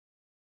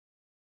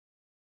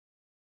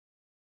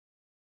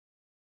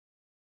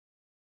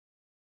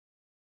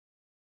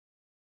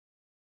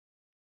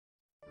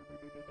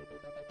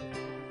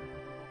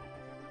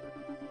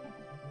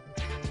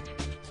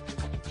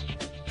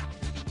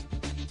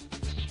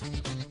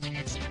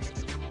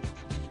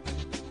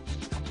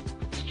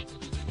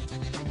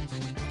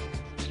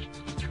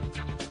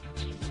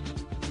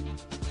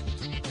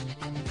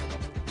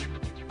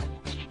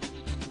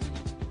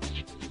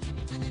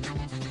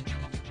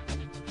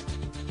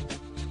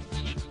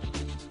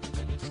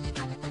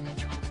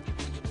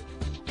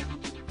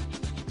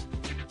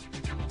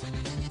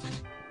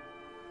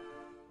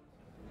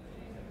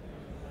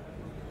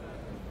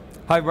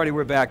Hi everybody,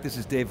 we're back. This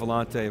is Dave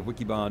Vellante of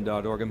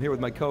Wikibon.org. I'm here with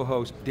my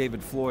co-host,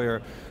 David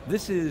Floyer.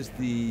 This is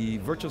the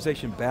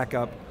Virtualization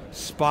Backup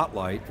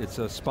Spotlight. It's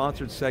a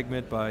sponsored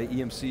segment by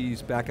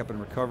EMC's Backup and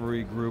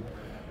Recovery Group,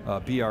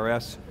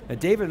 BRS. And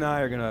David and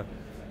I are going to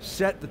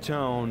set the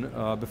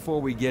tone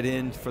before we get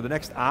in. For the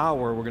next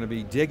hour, we're going to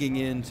be digging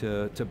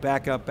into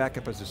backup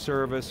as a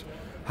service,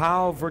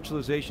 how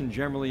virtualization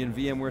generally and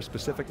VMware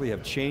specifically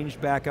have changed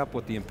backup,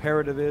 what the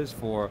imperative is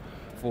for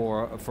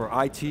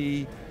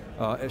IT,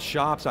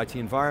 shops, IT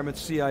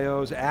environments,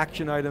 CIOs,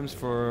 action items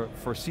for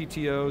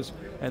CTOs,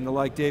 and the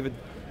like. David,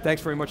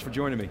 thanks very much for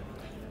joining me.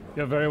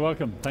 You're very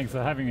welcome. Thanks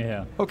for having me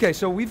here. Okay,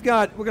 so we're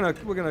going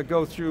to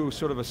go through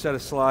sort of a set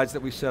of slides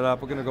that we set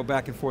up. We're going to go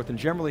back and forth and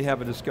generally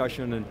have a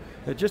discussion,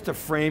 and just to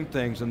frame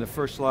things, on the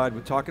first slide,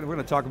 we're going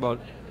to talk about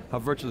how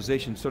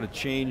virtualization sort of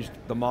changed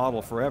the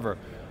model forever.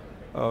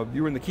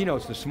 You were in the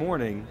keynotes this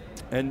morning,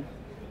 and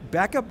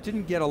backup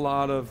didn't get a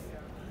lot of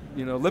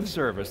lip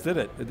service, did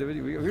it? We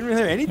didn't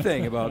hear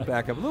anything about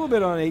backup. A little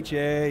bit on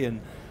HA and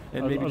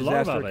maybe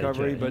disaster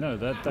recovery, but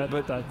that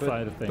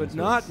side of things. But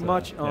not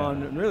much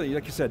on, really,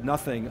 like you said,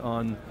 nothing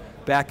on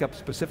backup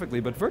specifically,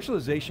 but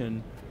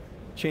virtualization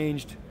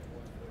changed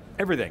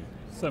everything,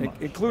 so much.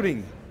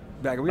 Including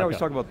backup. We always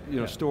talk about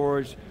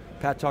storage.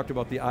 Pat talked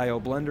about the I/O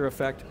blender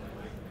effect,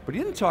 but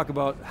he didn't talk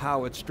about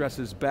how it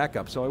stresses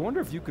backup. So I wonder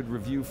if you could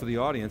review for the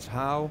audience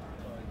how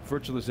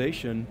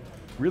virtualization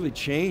really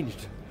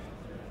changed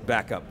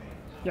backup.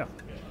 Yeah,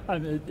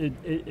 and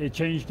it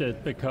changed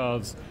it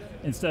because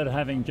instead of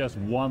having just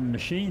one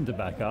machine to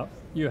back up,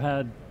 you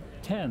had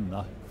 10,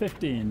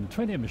 15,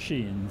 20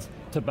 machines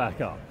to back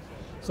up.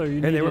 So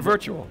you and they were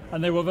virtual.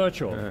 And they were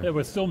virtual. Yeah. They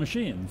were still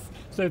machines.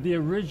 So the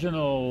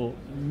original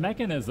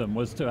mechanism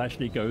was to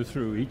actually go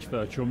through each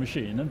virtual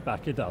machine and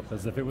back it up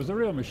as if it was a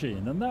real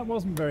machine, and that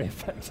wasn't very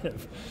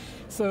effective.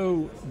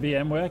 So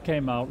VMware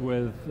came out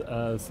with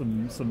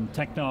some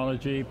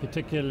technology,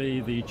 particularly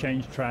the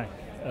change track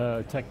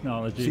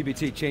technology.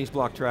 CBT, change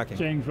block tracking.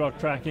 Change block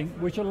tracking,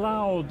 which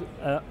allowed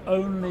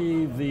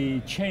only the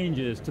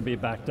changes to be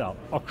backed up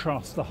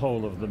across the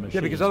whole of the machine.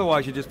 Yeah, because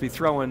otherwise you'd just be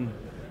throwing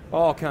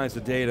all kinds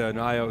of data and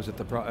IOs at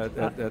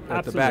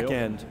the back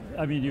end.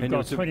 I mean, you've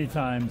got 20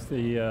 times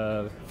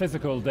the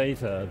physical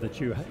data that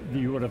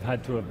you would have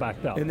had to have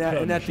backed up. And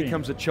that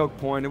becomes a choke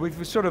point. And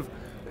we've sort of,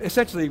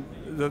 essentially,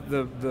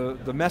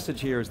 the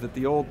message here is that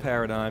the old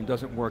paradigm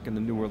doesn't work in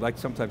the new world. I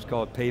sometimes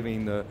call it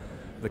paving the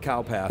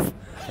cow path.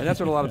 And that's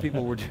what a lot of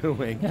people were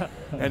doing. Yeah.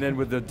 And then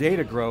with the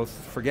data growth,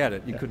 forget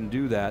it, you couldn't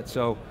do that.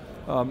 So,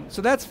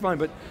 so that's fine,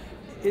 but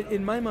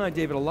in my mind,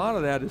 David, a lot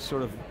of that is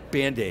sort of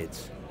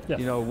Band-Aids. Yes.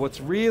 What's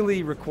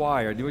really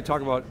required, we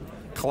talk about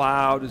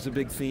cloud is a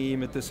big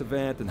theme at this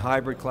event, and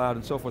hybrid cloud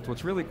and so forth.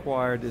 What's really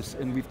required is,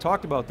 and we've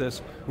talked about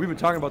this, we've been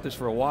talking about this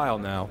for a while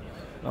now,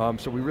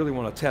 so we really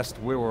want to test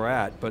where we're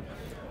at, but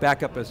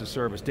backup as a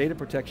service, data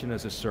protection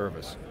as a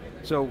service.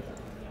 So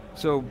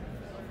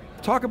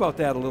talk about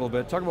that a little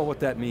bit, talk about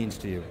what that means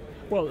to you.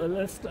 Well,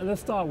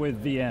 let's start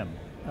with VM,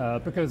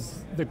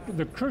 because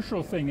the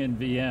crucial thing in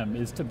VM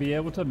is to be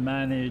able to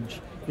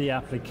manage the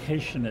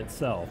application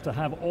itself, to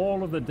have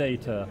all of the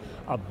data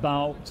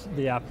about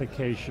the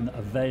application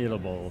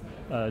available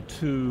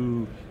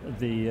to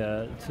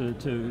the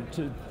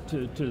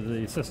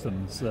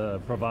systems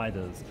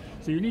providers.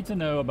 So you need to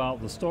know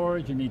about the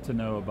storage, you need to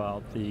know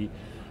about the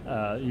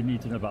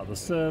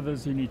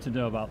servers, you need to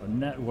know about the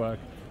network,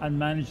 and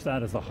manage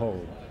that as a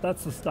whole.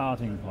 That's the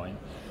starting point.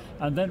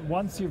 And then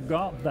once you've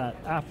got that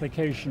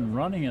application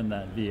running in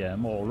that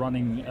VM, or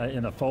running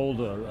in a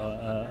folder,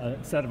 a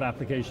set of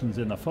applications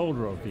in a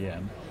folder of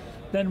VM,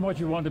 then what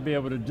you want to be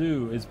able to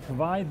do is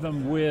provide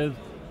them with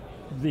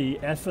the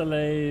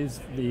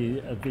SLAs,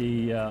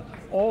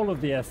 all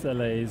of the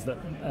SLAs that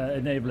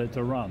enable it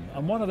to run.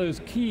 And one of those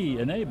key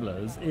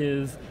enablers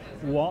is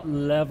what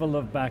level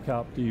of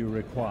backup do you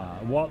require?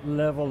 What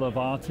level of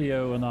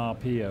RTO and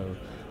RPO?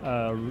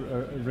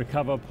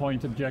 Recover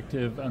point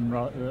objective and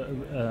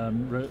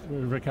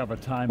recover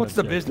time. What's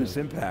the business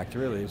impact,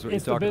 really, is what you're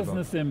talking about? It's the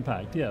business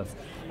impact, yes.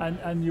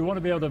 And you want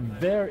to be able to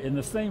vary, in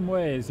the same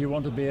way as you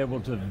want to be able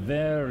to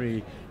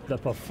vary the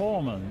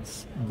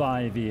performance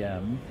by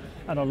VM,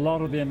 and a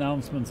lot of the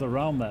announcements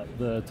around that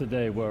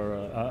today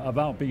were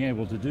about being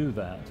able to do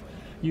that.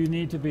 You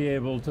need to be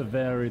able to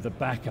vary the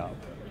backup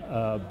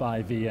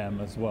by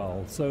VM as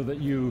well, so that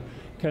you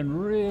can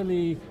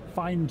really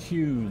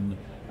fine-tune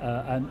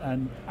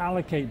and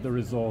allocate the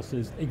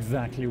resources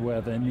exactly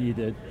where they're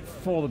needed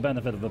for the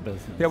benefit of the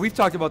business. Yeah, we've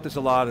talked about this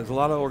a lot. As a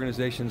lot of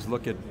organizations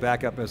look at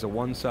backup as a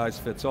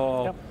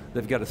one-size-fits-all. Yep.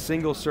 They've got a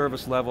single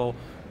service level,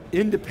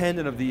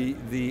 independent of the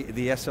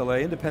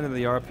SLA, independent of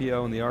the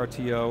RPO and the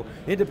RTO,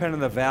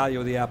 independent of the value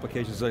of the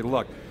applications. They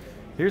look,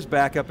 here's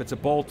backup, it's a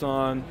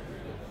bolt-on,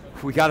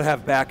 we got to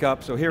have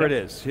backup, so here it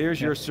is.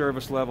 Here's your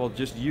service level,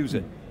 just use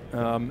it.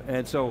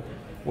 And so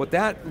what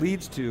that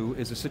leads to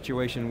is a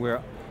situation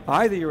where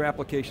either your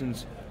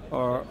applications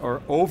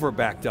are over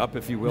backed up,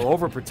 if you will,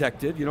 over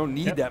protected. You don't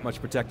need that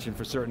much protection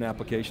for certain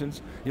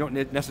applications. You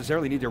don't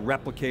necessarily need to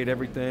replicate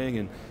everything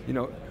and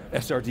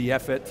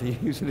SRDF it, to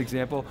use an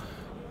example.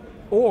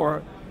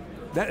 Or,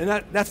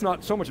 that's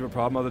not so much of a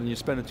problem other than you're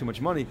spending too much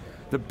money.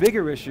 The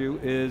bigger issue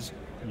is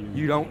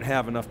you don't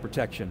have enough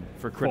protection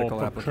for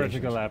critical applications.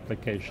 Critical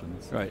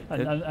applications. Right.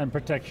 And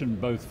protection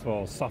both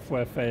for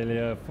software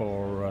failure,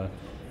 for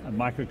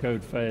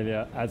microcode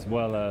failure, as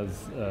well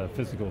as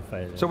physical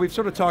failure. So we've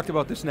sort of talked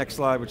about this next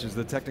slide, which is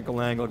the technical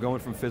angle,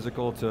 going from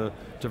physical to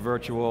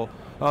virtual.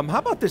 How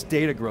about this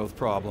data growth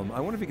problem?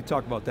 I wonder if you could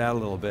talk about that a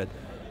little bit.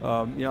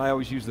 I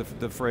always use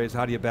the phrase,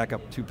 how do you back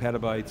up 2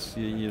 petabytes?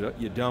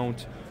 You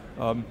don't.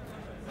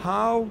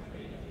 How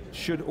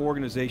should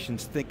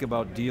organizations think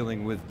about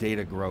dealing with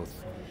data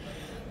growth?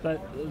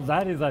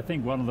 That is, I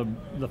think, one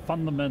of the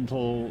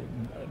fundamental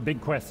big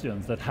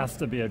questions that has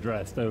to be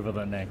addressed over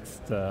the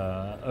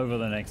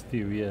next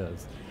few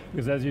years.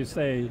 Because as you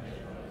say,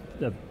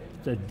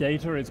 the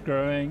data is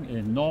growing,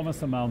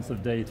 enormous amounts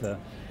of data,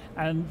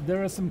 and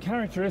there are some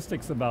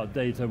characteristics about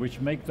data which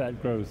make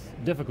that growth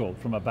difficult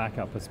from a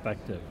backup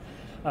perspective.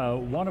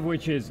 One of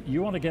which is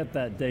you want to get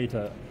that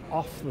data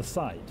off the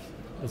site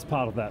as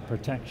part of that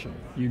protection.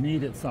 You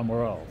need it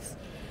somewhere else.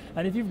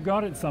 And if you've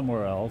got it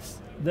somewhere else,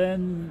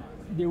 then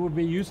it would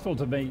be useful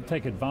to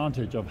take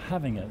advantage of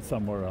having it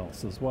somewhere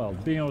else as well,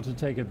 being able to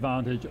take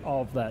advantage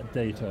of that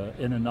data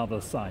in another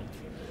site.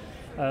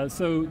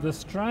 So the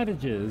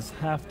strategies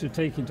have to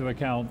take into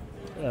account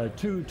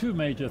two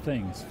major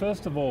things.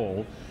 First of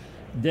all,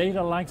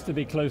 data likes to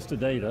be close to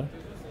data,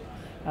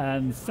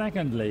 and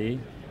secondly,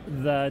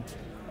 that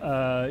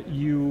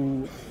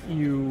you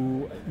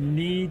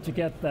need to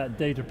get that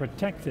data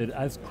protected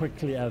as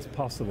quickly as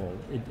possible.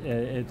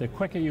 The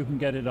quicker you can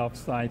get it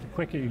off-site, the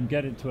quicker you can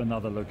get it to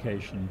another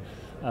location,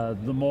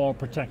 the more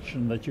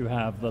protection that you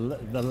have,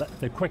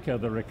 the quicker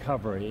the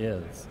recovery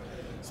is.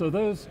 So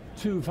those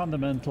two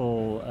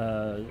fundamental,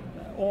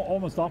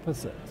 almost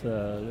opposite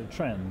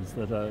trends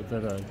that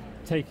are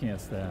taking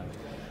us there.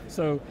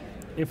 So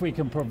if we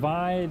can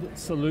provide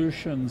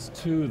solutions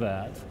to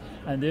that,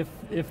 and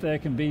if there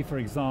can be, for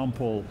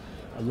example,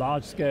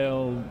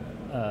 large-scale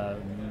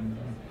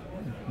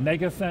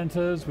mega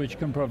centers which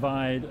can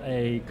provide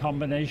a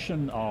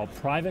combination of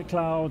private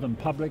cloud and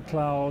public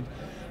cloud,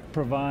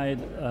 provide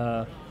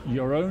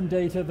your own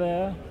data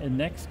there, and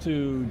next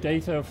to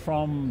data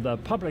from the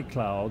public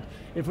cloud,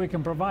 if we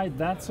can provide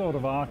that sort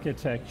of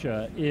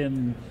architecture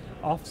in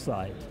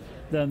offsite,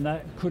 then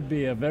that could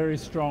be a very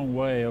strong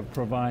way of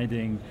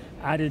providing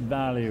added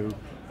value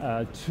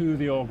to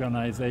the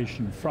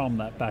organization from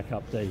that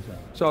backup data.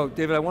 So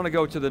David, I want to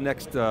go to the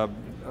next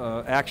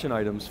action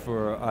items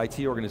for IT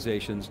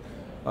organizations.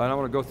 And I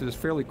want to go through this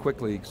fairly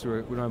quickly because we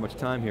don't have much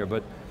time here,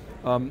 but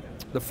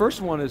the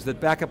first one is that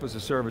backup as a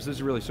service, this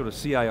is really sort of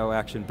CIO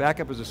action.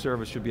 Backup as a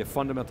service should be a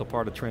fundamental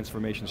part of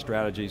transformation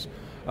strategies.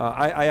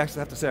 I actually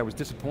have to say I was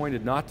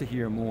disappointed not to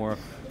hear more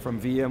from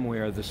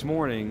VMware this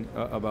morning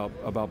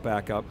about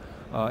backup.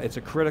 It's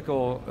a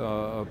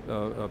critical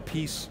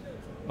piece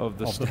of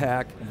the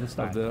stack,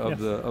 of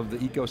the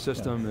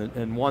ecosystem,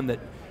 and one that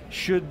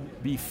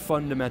should be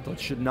fundamental. It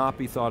should not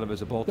be thought of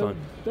as a bolt-on.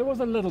 There was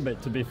a little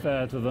bit, to be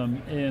fair to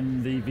them,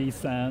 in the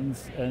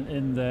vSANs and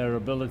in their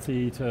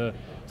ability to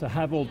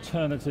have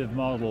alternative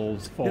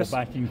models for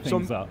backing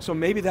things up. So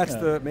maybe that's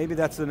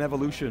an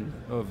evolution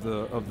of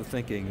the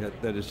thinking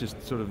that is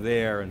just sort of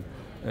there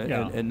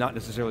and not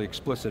necessarily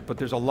explicit. But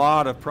there's a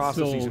lot of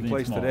processes in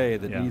place today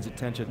that needs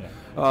attention.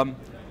 Yeah.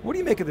 What do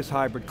you make of this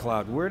hybrid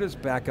cloud? Where does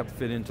backup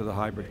fit into the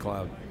hybrid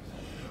cloud?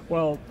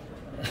 Well,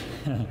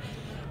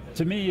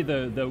 to me,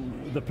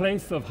 the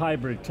place of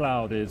hybrid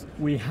cloud is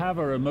we have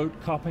a remote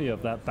copy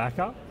of that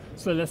backup,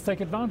 so let's take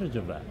advantage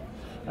of that.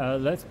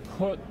 Let's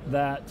put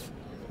that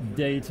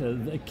data,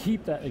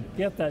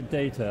 get that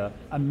data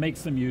and make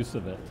some use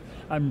of it,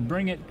 and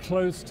bring it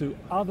close to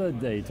other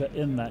data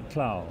in that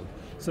cloud.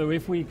 So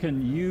if we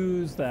can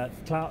use that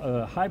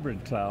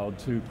hybrid cloud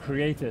to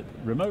create it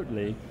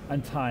remotely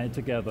and tie it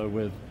together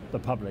with the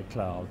public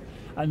cloud,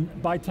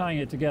 and by tying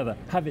it together,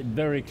 have it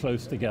very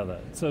close together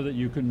so that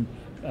you can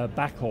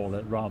backhaul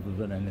it rather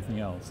than anything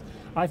else.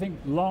 I think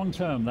long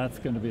term that's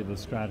going to be the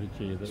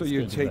strategy. That's so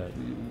you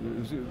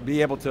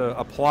be able to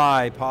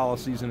apply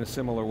policies in a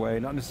similar way,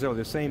 not necessarily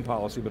the same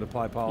policy, but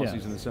apply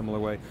policies in a similar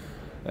way,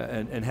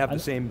 and have the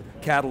same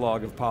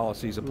catalog of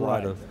policies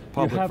apply to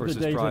public versus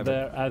private. You have the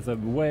data there as a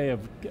way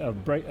of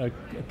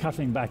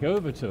cutting back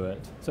over to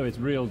it, so it's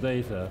real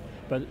data,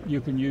 but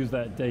you can use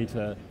that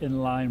data in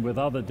line with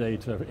other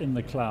data in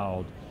the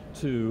cloud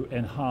to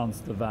enhance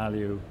the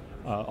value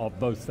of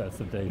both sets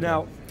of data.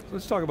 Now,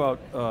 let's talk about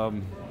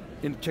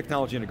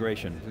technology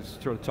integration.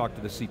 Let's sort of talk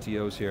to the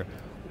CTOs here.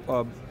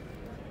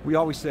 We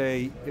always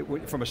say,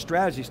 from a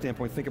strategy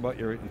standpoint, think about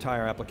your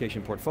entire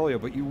application portfolio,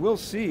 but you will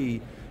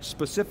see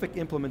specific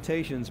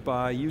implementations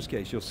by use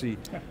case. You'll see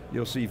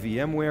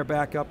VMware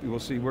backup, you will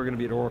see we're going to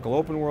be at Oracle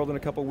Open World in a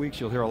couple of weeks,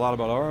 you'll hear a lot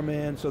about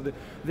RMAN, so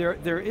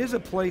there is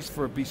a place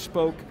for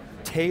bespoke,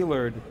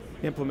 tailored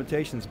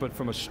implementations, but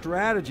from a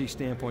strategy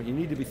standpoint, you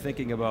need to be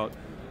thinking about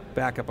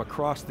backup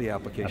across the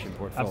application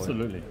portfolio.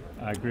 Absolutely,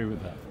 I agree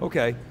with that.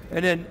 Okay,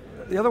 and then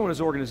the other one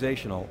is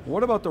organizational.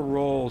 What about the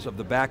roles of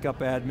the backup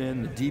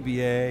admin, the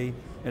DBA,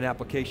 and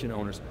application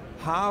owners?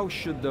 How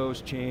should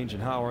those change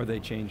and how are they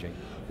changing?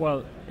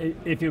 Well,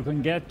 if you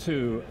can get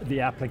to the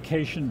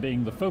application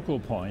being the focal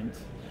point,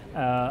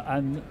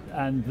 and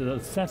the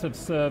set of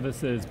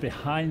services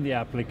behind the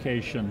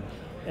application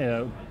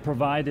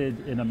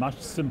provided in a much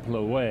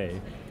simpler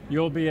way,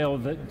 you'll be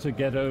able to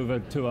get over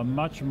to a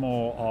much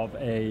more of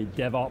a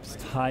DevOps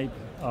type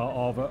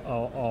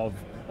of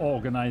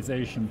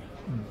organization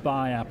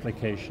by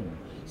application,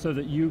 so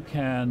that you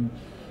can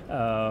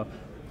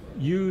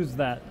use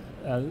that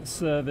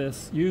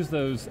service, use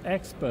those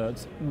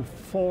experts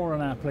for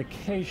an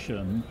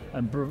application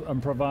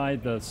and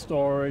provide the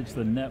storage,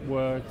 the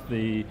network,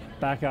 the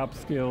backup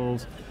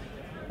skills,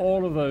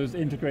 all of those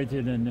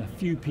integrated in a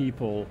few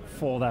people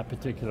for that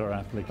particular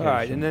application. All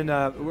right, and then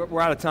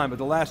we're out of time, but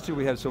the last two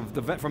we have, so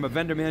from a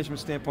vendor management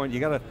standpoint, you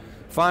got to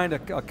find a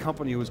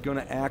company who's going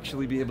to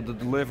actually be able to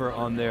deliver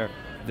on their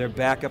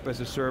backup as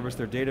a service,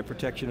 their data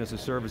protection as a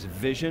service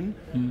vision.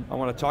 I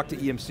want to talk to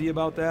EMC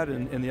about that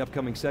in the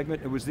upcoming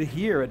segment. It was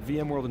here at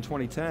VMworld in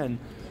 2010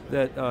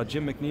 that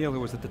Jim McNeil, who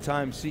was at the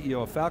time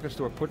CEO of Falcon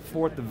Store, put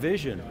forth the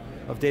vision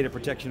of data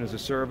protection as a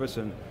service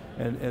and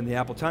the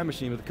Apple Time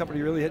Machine, but the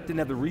company really didn't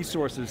have the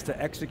resources to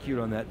execute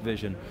on that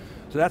vision.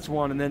 So that's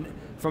one, and then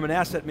from an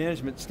asset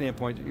management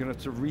standpoint, you're going to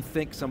have to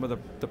rethink some of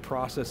the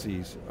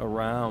processes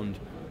around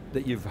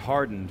that you've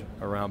hardened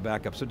around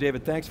backup. So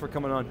David, thanks for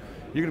coming on.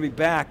 You're going to be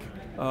back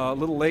a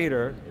little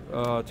later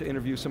to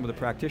interview some of the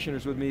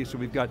practitioners with me. So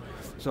we've got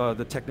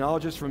the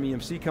technologists from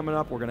EMC coming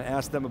up. We're going to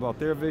ask them about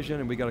their vision,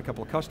 and we got a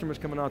couple of customers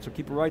coming on, so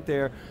keep it right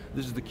there.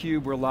 This is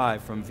theCUBE, we're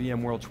live from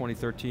VMworld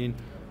 2013.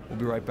 We'll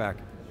be right back.